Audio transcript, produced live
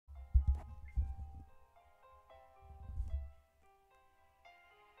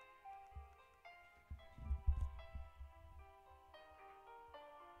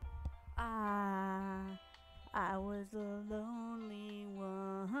was a lonely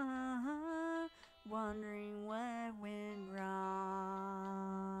one, wondering what went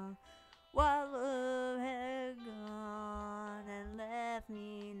wrong. While love had gone and left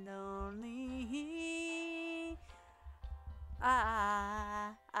me lonely,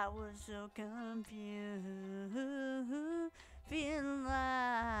 I was so confused, feeling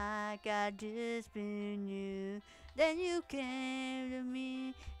like I'd just been you. Then you came to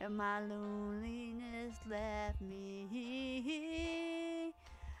me, and my loneliness left me.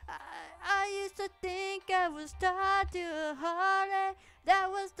 I used to think I was tied to a heartache,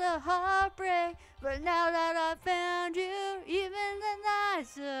 that was the heartbreak. But now that I found you, even the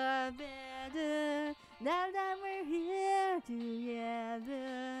nights are better. Now that we're here together,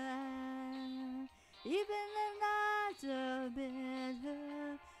 even the nights are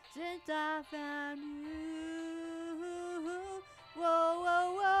better since I found you. Whoa,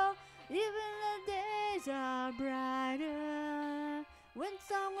 whoa, whoa, even the days are brighter when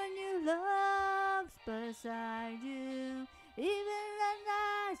someone you love's beside you. Even the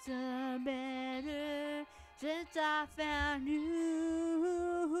nights are better since I found you.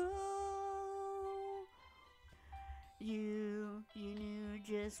 You knew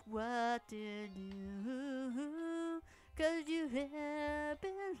just what to do, 'cause you have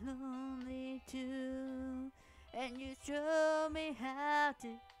been lonely too. And you showed me how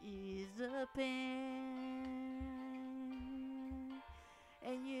to ease the pain.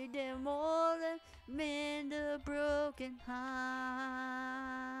 And you did more than mend a broken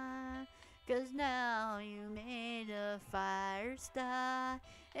heart. 'Cause now you made a fire start.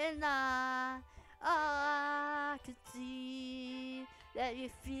 And I could see that you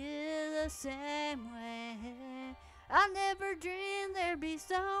feel the same way. I never dreamed there'd be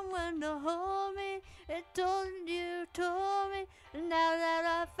someone to hold me and told me. Now that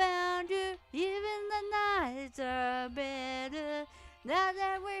I found you, even the nights are better. Now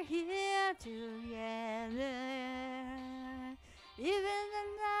that we're here together, even the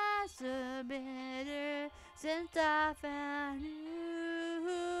nights are better since I found you.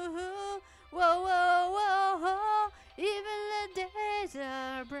 Whoa, whoa, whoa, whoa, even the days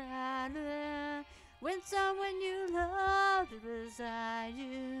are brighter when someone you love is beside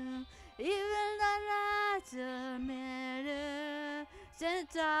you. Even the nights are better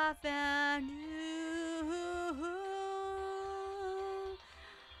since I found you.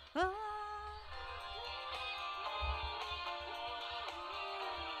 Oh.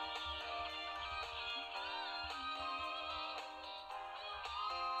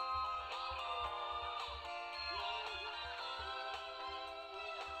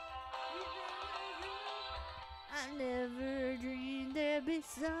 I never dreamed there'd be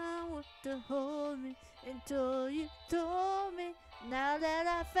someone to hold me until you told me. Now that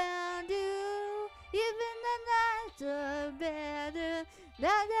I found you, even the nights are better.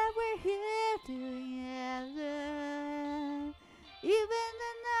 Now that we're here together, even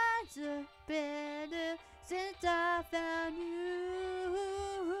the nights are better since I found you.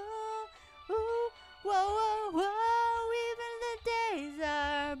 Ooh, whoa, whoa, whoa, even the days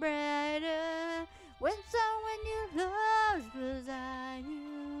are brighter when someone you love's beside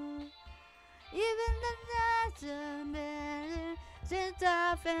you. Even the nights are better since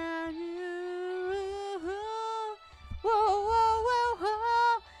I found